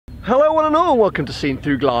Hello one and all, welcome to Seen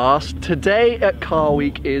Through Glass. Today at Car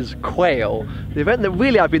Week is Quail, the event that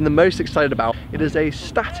really I've been the most excited about. It is a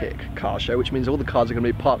static car show, which means all the cars are going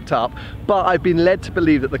to be parked up, but I've been led to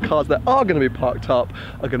believe that the cars that are going to be parked up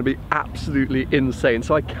are going to be absolutely insane.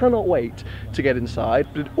 So I cannot wait to get inside,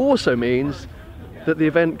 but it also means that the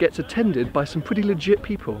event gets attended by some pretty legit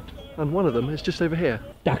people. And one of them is just over here.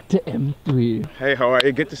 DoctaM3. Hey, how are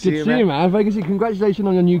you? Good to see you, man. Good to see you, man. Very good to see you. Congratulations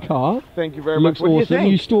on your new car. Thank you very much. What awesome. Do you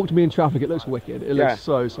think? You stalked me in traffic. It looks wicked. It looks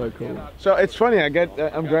so cool. So it's funny. I'm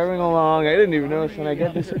driving along. I didn't even notice, and I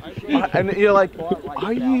get this, and you're like,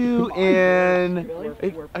 "Are you in?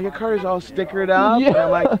 Your car is all stickered up." Yeah. And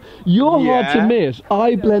I'm like, "You're hard to miss."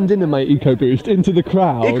 I blend in my EcoBoost into the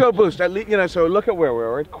crowd. EcoBoost, at least, you know. So look at where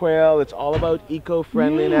we're at. Quail. It's all about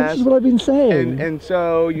eco-friendliness. Yeah, this is what I've been saying. And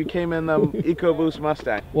so you came in the EcoBoost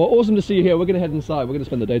Mustang. Well, awesome to see you here. We're going to head inside. We're going to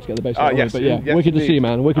spend the day together, basically. Oh, yes. But yeah, yes, wicked to see you,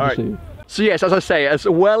 man. Wicked to see you. So yes, as I say, as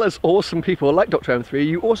well as awesome people like DoctaM3,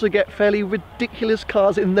 you also get fairly ridiculous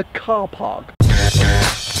cars in the car park.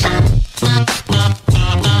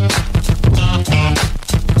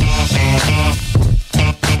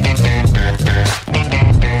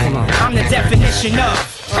 I'm the definition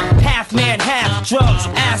of half man, half drugs,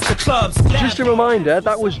 ass the clubs. Just a reminder,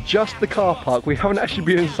 that was just the car park. We haven't actually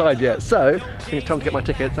been inside yet, so I think it's time to get my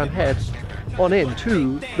tickets and head on in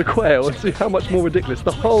to the Quail and see how much more ridiculous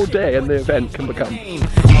the whole day and the event can become.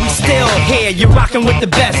 We still here, you're rocking with the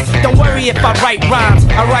best. Don't worry if I write rhymes,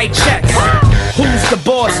 I write checks. Who's the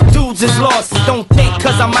boss? Dudes is lost. Don't think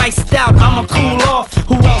cause I'm iced out, I'ma cool off.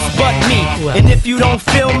 Who else but me? And if you don't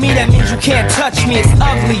feel me, that means you can't touch me. It's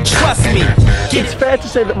ugly, trust me. It's fair to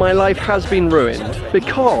say that my life has been ruined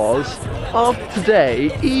because after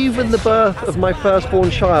today, even the birth of my firstborn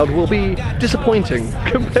child will be disappointing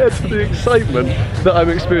compared to the excitement that I'm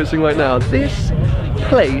experiencing right now. This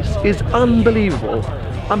place is unbelievable.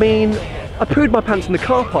 I mean, I pooed my pants in the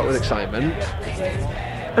car park with excitement,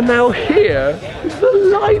 and now here, the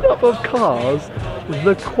lineup of cars,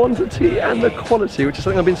 the quantity and the quality, which is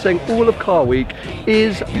something I've been saying all of Car Week,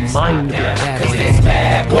 is mind-blowing.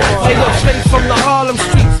 Hey, look, straight from the Harlem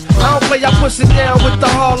streets. I don't play, I push it down with the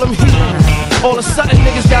Harlem heat. All of a sudden,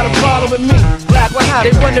 niggas got a problem with me. Black, what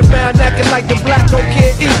happened? They running around acting like the black don't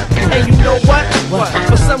care eat. And you know what?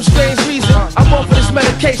 For some strange reason, I'm on for this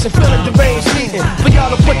medication, feeling deranged leaving. For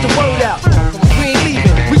y'all to put the word out. We ain't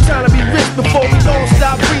leaving. We trying to be rich before we don't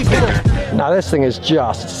stop breathing. Now this thing is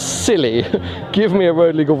just silly. Give me a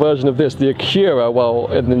road legal version of this. The Agera, well,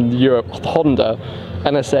 in Europe, Honda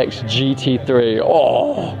NSX GT3.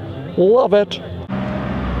 Oh, love it.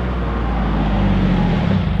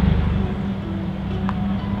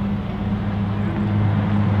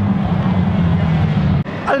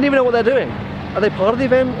 I don't even know what they're doing. Are they part of the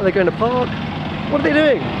event? Are they going to park? What are they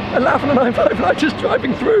doing? A lap on a 959 just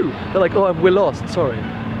driving through. They're like, oh, we're lost, sorry.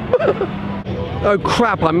 Oh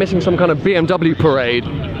crap, I'm missing some kind of BMW parade.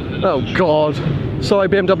 Oh God. Sorry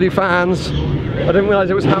BMW fans. I didn't realise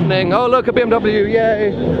it was happening. Oh look, a BMW,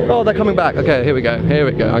 yay. Oh, they're coming back. Okay, here we go, here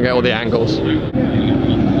we go. I get all the angles.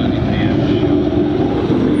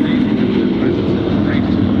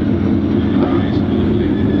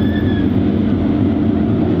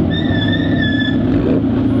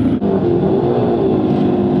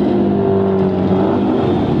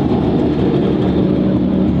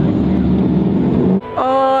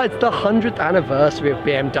 It's the 100th anniversary of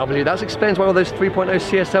BMW. That explains why all those 3.0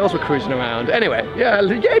 CSLs were cruising around. Anyway, yeah,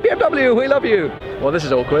 yay BMW, we love you. Well, this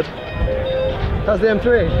is awkward. How's the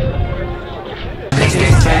M3? This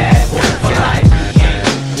is bad for life.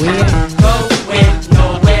 We ain't going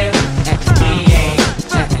nowhere. We ain't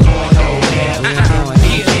going nowhere.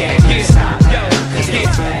 We can't stop. Cause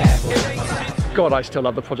it's bad. God, I still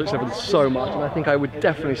love the Project 7 so much, and I think I would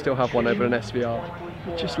definitely still have one over an SVR.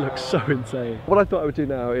 It just looks so insane. What I thought I would do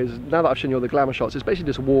now is, now that I've shown you all the glamour shots, is basically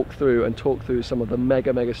just walk through and talk through some of the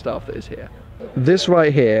mega stuff that is here. This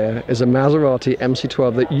right here is a Maserati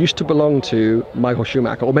MC12 that used to belong to Michael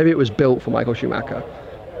Schumacher, or maybe it was built for Michael Schumacher.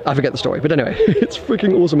 I forget the story, but anyway, it's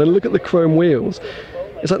freaking awesome. And look at the chrome wheels.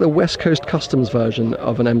 It's like the West Coast Customs version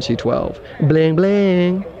of an MC12. Bling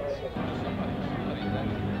bling.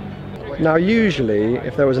 Now usually,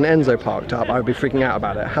 if there was an Enzo parked up, I would be freaking out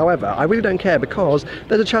about it. However, I really don't care because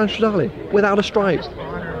there's a Challenge Stradale without a stripe.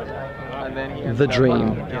 The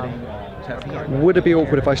dream. Would it be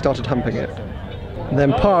awkward if I started humping it?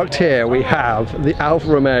 Then parked here we have the Alfa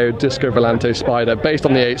Romeo Disco Volante Spider based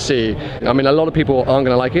on the 8C. I mean, a lot of people aren't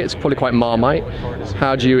going to like it. It's probably quite Marmite.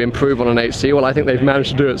 How do you improve on an 8C? Well, I think they've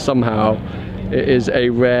managed to do it somehow. It is a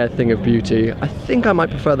rare thing of beauty. I think I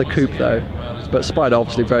might prefer the coupe though. But Spider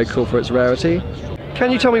obviously very cool for its rarity.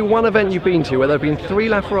 Can you tell me one event you've been to where there have been 3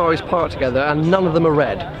 LaFerraris parked together and none of them are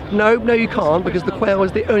red? No, you can't, because the Quail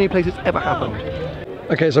is the only place it's ever happened.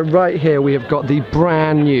 Okay, so right here we have got the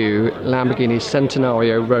brand new Lamborghini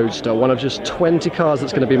Centenario Roadster, one of just 20 cars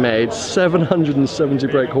that's going to be made, 770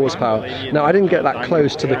 brake horsepower. Now, I didn't get that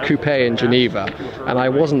close to the coupe in Geneva, and I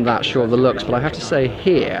wasn't that sure of the looks, but I have to say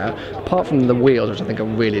here, apart from the wheels, which I think are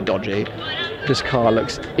really dodgy, this car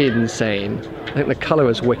looks insane. I think the colour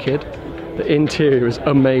is wicked, the interior is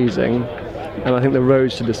amazing, and I think the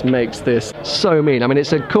Roadster just makes this so mean. I mean,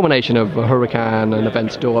 it's a combination of a Huracan, an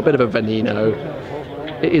Aventador, a bit of a Veneno.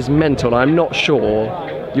 It is mental. I'm not sure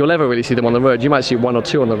you'll ever really see them on the road. You might see 1 or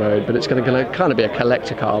 2 on the road, but it's going to kind of be a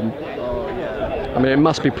collector car. I mean, it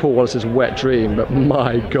must be Paul Wallace's wet dream, but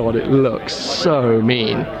my God, it looks so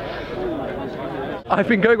mean. I've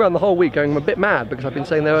been going around the whole week going a bit mad because I've been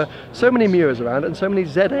saying there are so many Miuras around and so many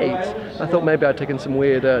Z8s. I thought maybe I'd taken some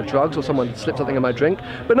weird drugs or someone slipped something in my drink,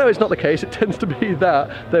 but no, it's not the case. It tends to be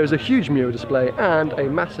that there is a huge Miura display and a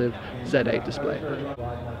massive Z8 display.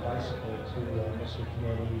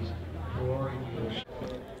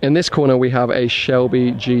 In this corner we have a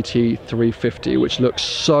Shelby GT350, which looks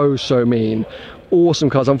so mean. Awesome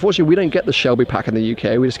cars. Unfortunately, we don't get the Shelby pack in the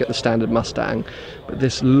UK, we just get the standard Mustang, but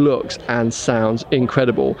this looks and sounds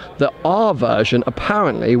incredible. The R version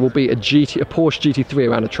apparently will be a Porsche GT3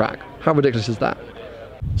 around a track. How ridiculous is that?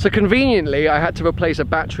 So conveniently, I had to replace a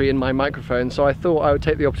battery in my microphone, so I thought I would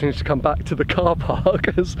take the opportunity to come back to the car park,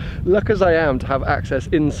 as lucky as I am to have access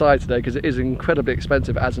inside today, because it is incredibly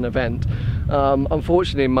expensive as an event.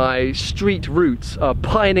 Unfortunately, my street roots are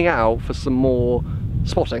pining out for some more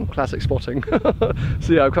spotting, classic spotting.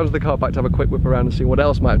 So yeah, I've come to the car park to have a quick whip around and see what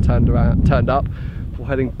else might have turned up before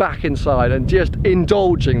heading back inside and just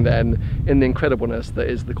indulging then in the incredibleness that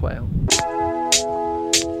is the Quail.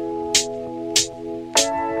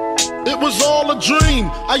 It was all a dream.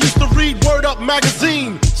 I used to read Word Up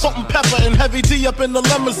magazine. Salt and Pepper and Heavy D up in the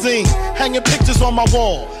limousine. Hanging pictures on my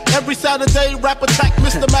wall. Every Saturday, rap attack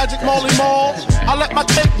Mr. Magic Molly Mall. I let my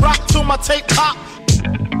tape rock till my tape pop.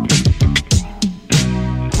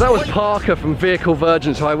 So that was Parker from Vehicle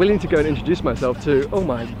Virgin, so I really need to go and introduce myself to, oh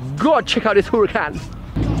my God, check out this Huracan.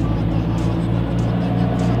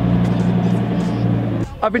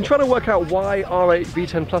 I've been trying to work out why R8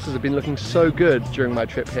 V10 Pluses have been looking so good during my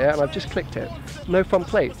trip here, and I've just clicked it. No front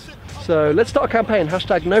plates. So let's start a campaign,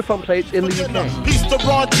 hashtag no front plates in the UK. Peace to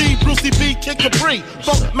Ron G, Brucey B, Kid Capri,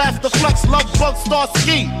 Funk Master Flex, Love Bug, Star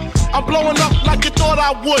Ski. I'm blowing up like you thought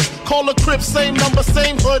I would. Call a crib, same number,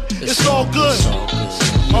 same hood. It's all good.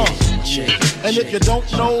 And if you don't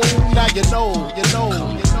know, now you know, you know,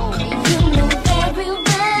 you know. You know very well.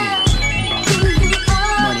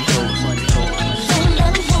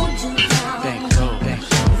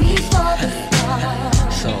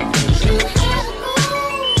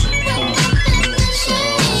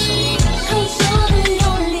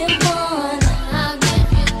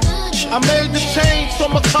 I made the change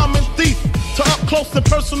from a common thief to up close and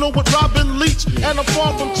personal with Robin Leach. And I'm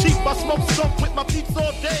far from cheap. I smoke skunk with my peeps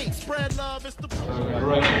all day. Spread love, it's the...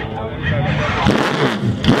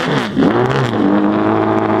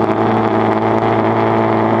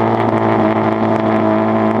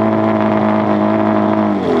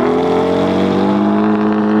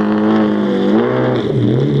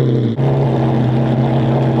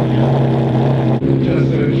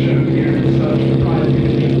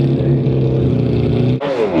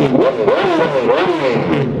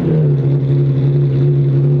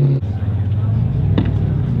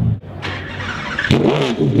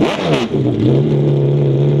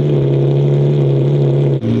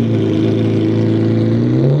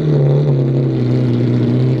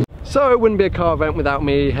 So it wouldn't be a car event without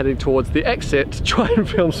me heading towards the exit to try and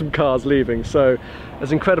film some cars leaving. So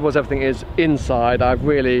as incredible as everything is inside, I've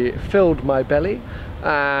really filled my belly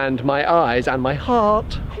and my eyes and my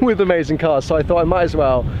heart with amazing cars. So I thought I might as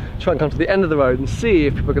well try and come to the end of the road and see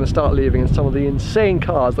if people are going to start leaving in some of the insane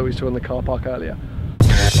cars that we saw in the car park earlier.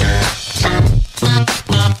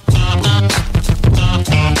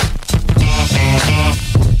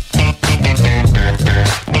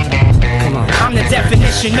 I'm the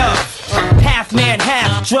definition of half man,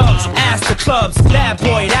 half drugs, ass the clubs, bad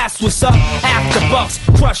boy, that's what's up. After bucks,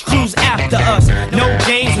 crush crews after us. No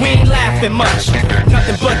games, we ain't laughing much.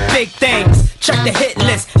 Nothing but big things. Check the hit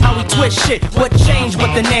list, how we twist shit. What changed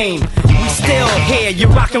but the name? We still here, you're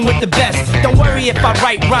rocking with the best. Don't worry if I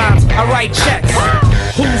write rhymes, I write checks.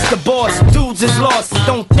 Who's the boss? Dudes is lost.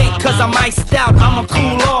 Don't think cause I'm iced out, I'ma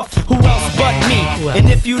cool off. Who else but me? me. And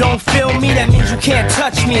if you don't feel me, that means you can't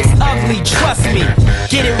touch me. It's ugly, trust me.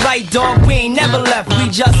 Get it right, dog, we ain't never left. We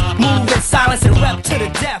just move in silence and rep to the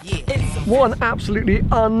death. What an absolutely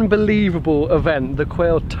unbelievable event. The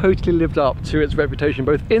Quail totally lived up to its reputation,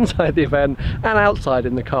 both inside the event and outside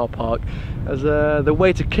in the car park. As the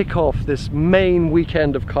way to kick off this main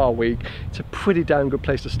weekend of Car Week, it's a pretty damn good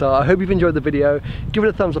place to start. I hope you've enjoyed the video. Give it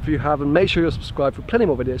a thumbs up if you have, and make sure you're subscribed for plenty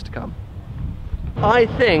more videos to come. I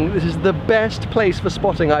think this is the best place for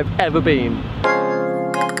spotting I've ever been.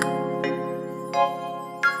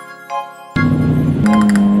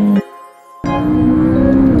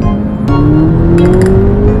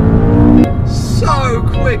 So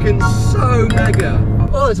quick and so mega.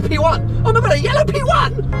 Oh, there's a P1. Oh, remember the yellow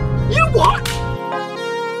P1? You what?